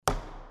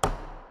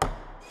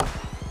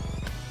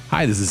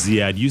Hi, this is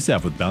Ziad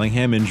Youssef with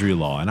Bellingham Injury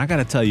Law, and I got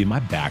to tell you,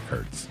 my back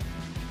hurts.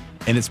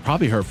 And it's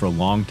probably hurt for a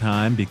long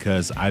time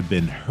because I've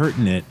been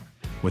hurting it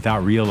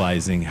without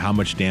realizing how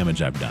much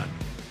damage I've done.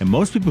 And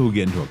most people who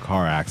get into a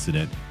car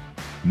accident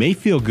may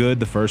feel good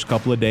the first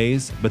couple of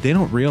days, but they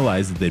don't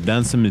realize that they've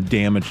done some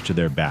damage to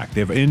their back.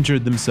 They've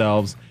injured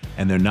themselves,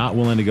 and they're not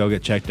willing to go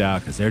get checked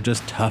out because they're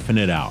just toughing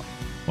it out.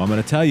 Well, I'm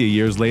going to tell you,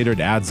 years later, it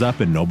adds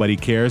up, and nobody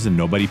cares, and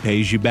nobody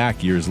pays you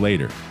back years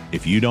later.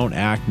 If you don't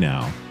act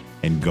now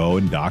and go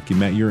and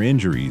document your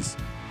injuries,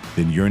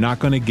 then you're not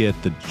going to get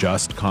the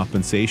just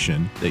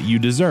compensation that you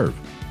deserve.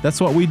 That's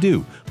what we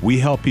do. We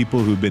help people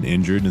who've been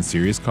injured in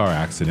serious car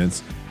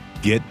accidents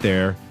get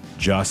their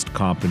just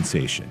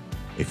compensation.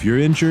 If you're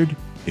injured,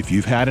 if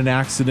you've had an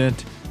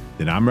accident,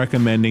 then I'm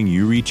recommending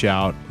you reach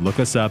out, look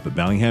us up at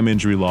Bellingham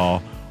Injury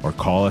Law, or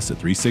call us at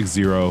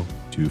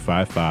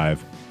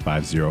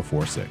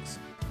 360-255-5046.